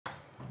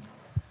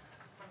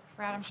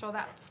Brad, I'm sure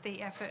that's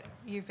the effort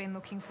you've been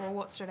looking for.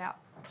 What stood out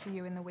for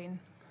you in the win?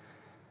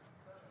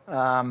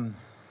 I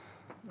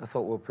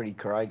thought we were pretty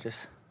courageous.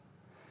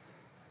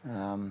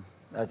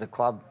 As a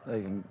club,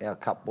 even our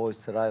cup boys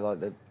today, like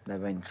they've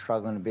been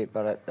struggling a bit,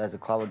 but as a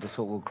club, I just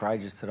thought we were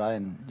courageous today,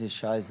 and just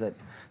shows that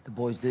the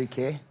boys do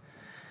care.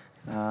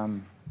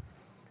 And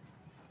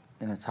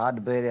it's hard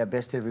to be at our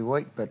best every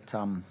week, but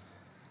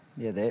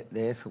yeah, the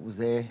effort was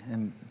there,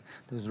 and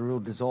there was a real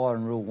desire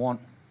and real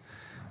want.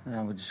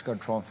 We just got to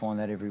try and find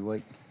that every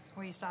week.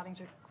 Were you starting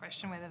to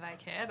question whether they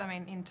cared? I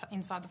mean,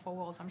 inside the four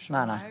walls, I'm sure.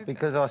 No,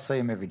 because I see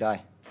them every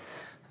day.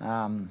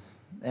 And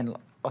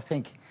I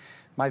think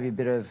maybe a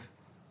bit of,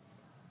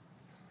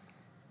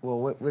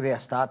 well, with our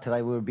start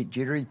today, we were a bit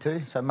jittery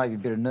too, so maybe a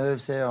bit of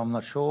nerves there, I'm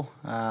not sure.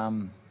 A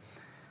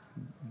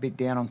bit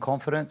down on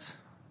confidence.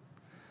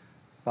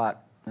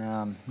 But, you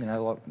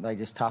know, like they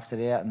just toughed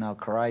it out and they were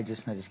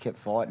courageous and they just kept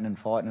fighting and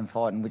fighting and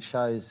fighting, which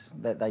shows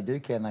that they do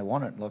care and they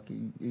want it. Like,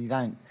 you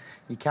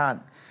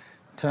can't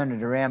turn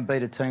it around,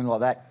 beat a team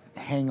like that,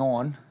 hang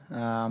on.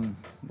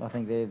 I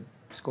think they've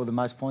scored the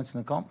most points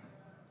in the comp.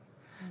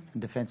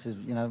 And defence is,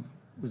 you know,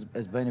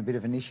 has been a bit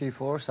of an issue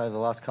for us over the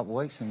last couple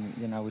of weeks, and,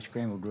 you know, we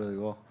scrambled really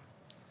well.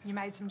 You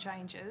made some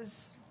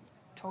changes.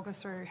 Talk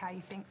us through how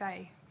you think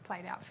they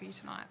played out for you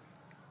tonight.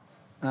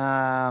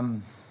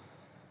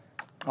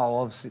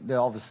 Obviously, the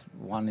obvious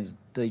one is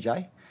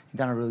DJ. He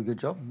done a really good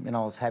job. You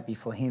know, I was happy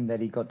for him that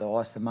he got to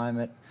ice the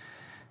moment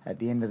at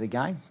the end of the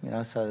game. You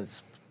know, so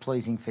it's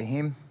pleasing for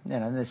him. You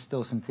know, there's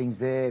still some things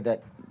there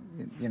that,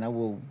 you know,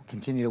 we'll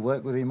continue to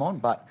work with him on.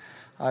 But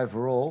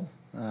overall,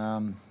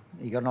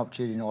 he got an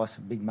opportunity to ice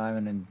a big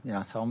moment, and, you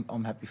know, so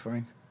I'm happy for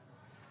him.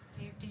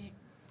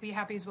 Were you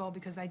happy as well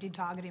because they did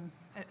target him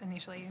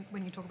initially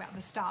when you talk about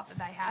the start that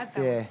they had?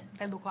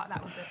 They looked like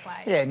that was their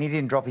play. Yeah, and he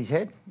didn't drop his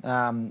head,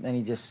 and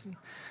he just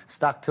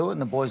stuck to it,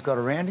 and the boys got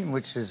around him,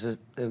 which is,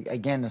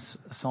 again,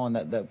 a sign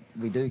that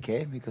we do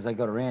care, because they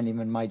got around him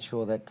and made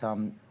sure that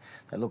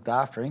they looked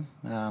after him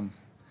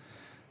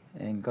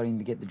and got him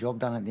to get the job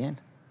done at the end.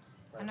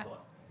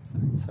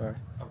 Sorry.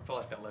 I felt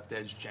like that left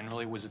edge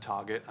generally was a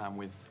target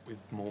with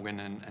Morgan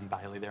and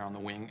Bailey there on the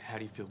wing. How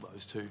do you feel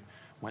those two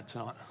went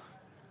tonight?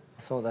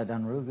 I thought they'd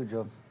done a real good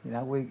job. You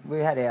know, we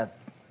had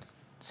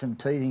some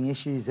teething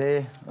issues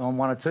there on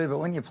one or two, but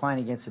when you're playing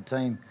against a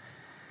team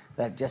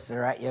that just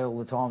are at you all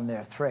the time and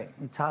they're a threat,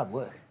 it's hard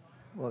work.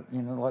 Well,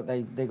 you know, like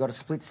they got a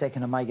split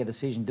second to make a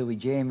decision: do we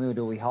jam or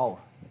do we hold?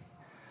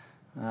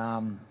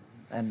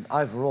 And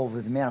overall,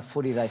 with the amount of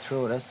footy they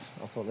threw at us,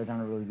 I thought they'd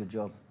done a really good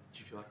job. Do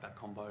you feel like that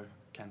combo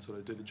can sort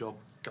of do the job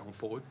going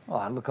forward?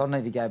 Oh, look, I'll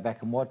need to go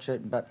back and watch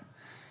it, but,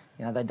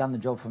 you know, they've done the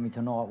job for me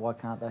tonight. Why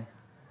can't they? And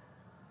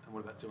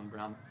what about Dylan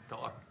Brown?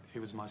 Felt like he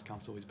was the most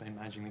comfortable he's been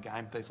managing the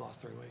game these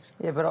last 3 weeks.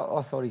 Yeah, but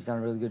I thought he's done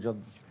a really good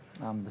job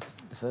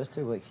the first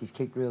 2 weeks. He's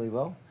kicked really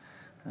well.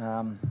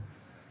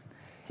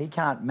 He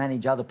can't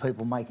manage other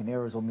people making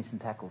errors or missing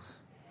tackles.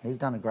 He's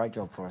done a great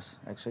job for us,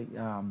 actually.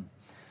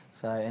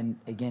 So, and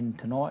again,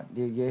 tonight,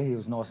 yeah, he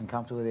was nice and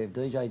comfortable there.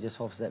 DJ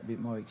just offers that bit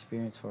more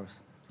experience for us.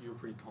 You were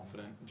pretty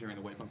confident during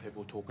the week when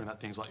people were talking about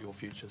things like your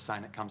future,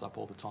 saying it comes up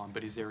all the time.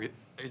 But is there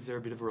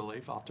a bit of a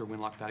relief after a win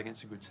like that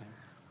against a good team?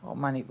 Oh,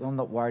 mate, I'm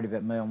not worried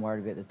about me. I'm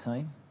worried about the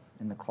team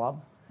and the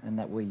club, and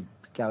that we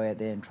go out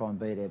there and try and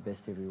beat our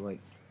best every week.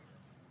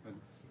 And,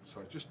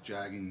 sorry, just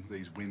jagging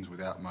these wins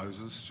without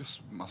Moses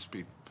just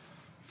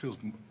feels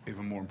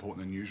even more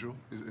important than usual.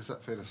 Is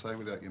that fair to say,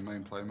 without your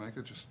main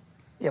playmaker?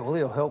 Yeah, well,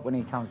 he'll help when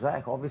he comes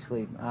back,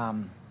 obviously.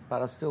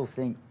 But I still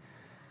think,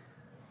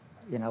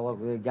 you know, like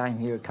the game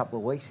here a couple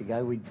of weeks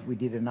ago, we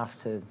did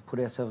enough to put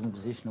ourselves in a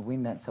position to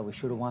win that, so we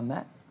should have won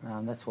that.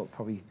 That's what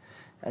probably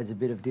adds a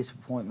bit of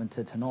disappointment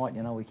to tonight.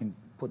 You know, we can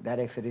put that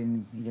effort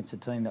in against a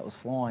team that was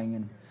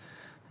flying,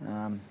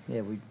 and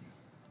yeah,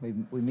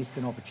 we missed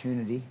an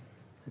opportunity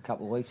a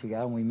couple of weeks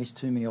ago, and we missed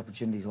too many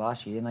opportunities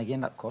last year, and they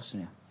end up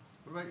costing you.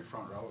 What about your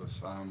front rowers?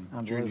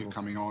 Junior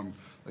coming on,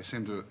 they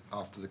seem to,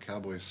 after the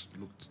Cowboys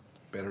looked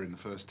better in the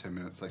first 10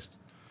 minutes,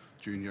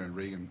 Junior and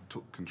Regan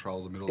took control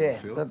of the middle of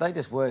the field. Yeah, they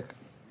just work,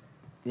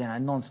 you know,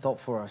 non-stop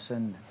for us,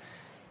 and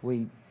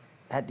we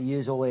had to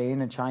use all their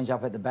interchange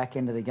up at the back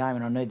end of the game,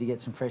 and I need to get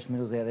some fresh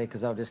middles out there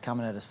because they were just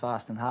coming at us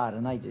fast and hard,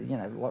 and they, you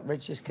know, like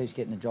Rich just keeps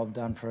getting the job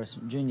done for us.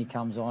 Junior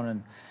comes on,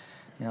 and,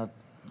 you know,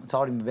 I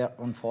told him about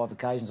on 5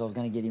 occasions I was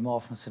going to get him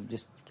off, and I said,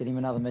 just get him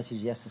another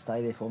message, he has to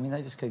stay there for me, and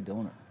they just keep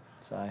doing it.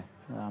 So,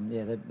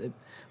 yeah,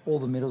 all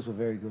the middles were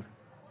very good.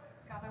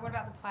 What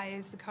about the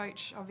players? The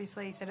coach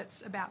obviously said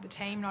it's about the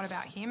team, not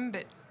about him,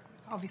 but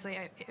obviously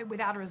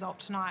without a result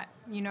tonight,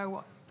 you know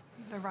what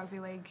the rugby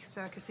league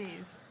circus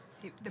is.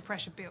 The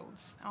pressure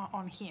builds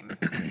on him.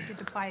 Did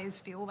the players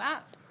feel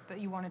that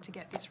you wanted to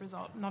get this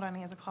result, not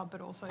only as a club but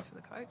also for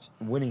the coach?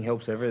 Winning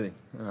helps everything.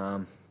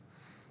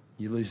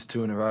 You lose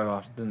 2 in a row,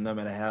 after, no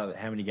matter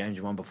how many games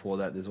you won before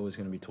that, there's always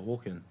going to be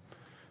talk, and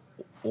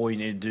all you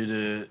need to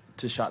do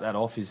to shut that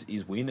off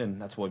is win,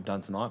 and that's what we've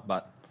done tonight.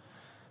 But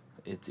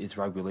it's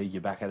rugby league. You're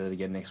back at it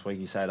again next week.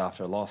 You say it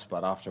after a loss,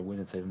 but after a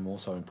win, it's even more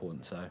so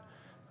important. So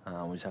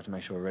we just have to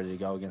make sure we're ready to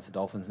go against the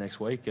Dolphins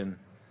next week and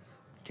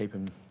keep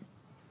them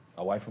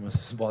away from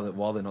us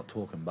while they're not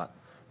talking. But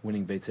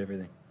winning beats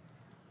everything.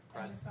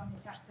 Just on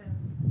your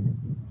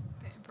captain,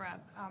 Brad.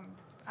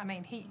 I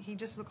mean, he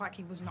just looked like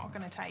he was not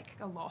going to take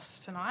a loss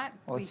tonight.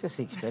 Well, it's just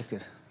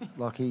expected.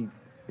 Like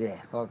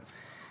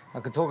I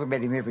could talk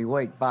about him every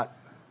week, but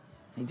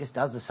he just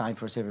does the same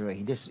for us every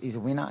week. He's a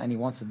winner, and he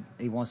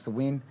wants to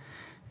win,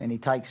 and he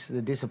takes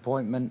the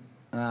disappointment,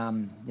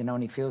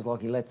 and he feels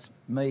like he lets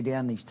me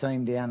down, his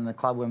team down, and the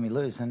club when we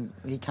lose, and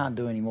he can't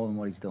do any more than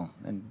what he's doing.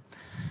 And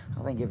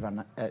I think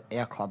everyone at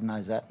our club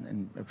knows that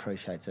and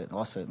appreciates it.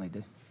 I certainly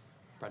do.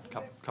 Brad,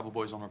 couple of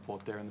boys on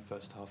report there in the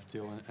first half.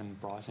 Dill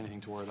and Bryce, anything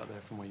to worry about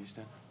there from where you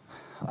stand?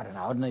 I don't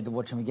know. I'd need to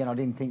watch him again. I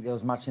didn't think there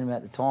was much in him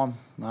at the time.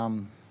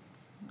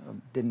 I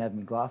didn't have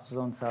my glasses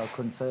on, so I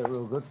couldn't see it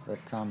real good. But,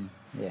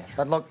 yeah.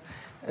 But, look,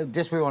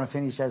 just we want to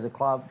finish as a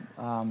club.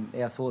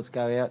 Our thoughts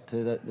go out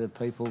to the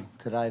people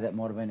today that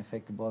might have been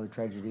affected by the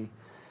tragedy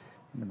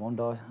in the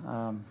Bondi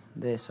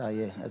there. So,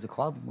 yeah, as a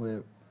club,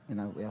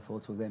 our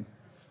thoughts with them.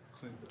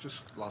 Clint,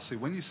 just lastly,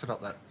 when you set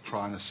up that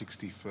try in the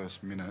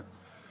 61st minute,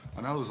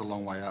 I know it was a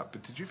long way out,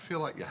 but did you feel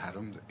like you had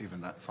them even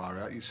that far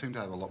out? You seemed to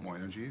have a lot more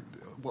energy.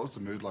 What was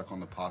the mood like on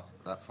the park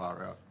that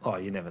far out? Oh,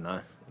 you never know.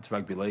 It's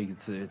rugby league.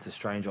 It's a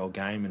strange old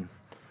game, and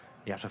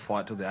you have to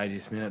fight till the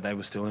 80th minute. They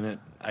were still in it,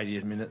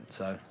 80th minute.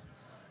 So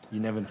you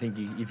never think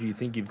if you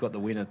think you've got the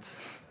win,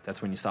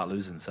 that's when you start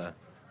losing. So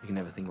you can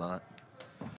never think like that.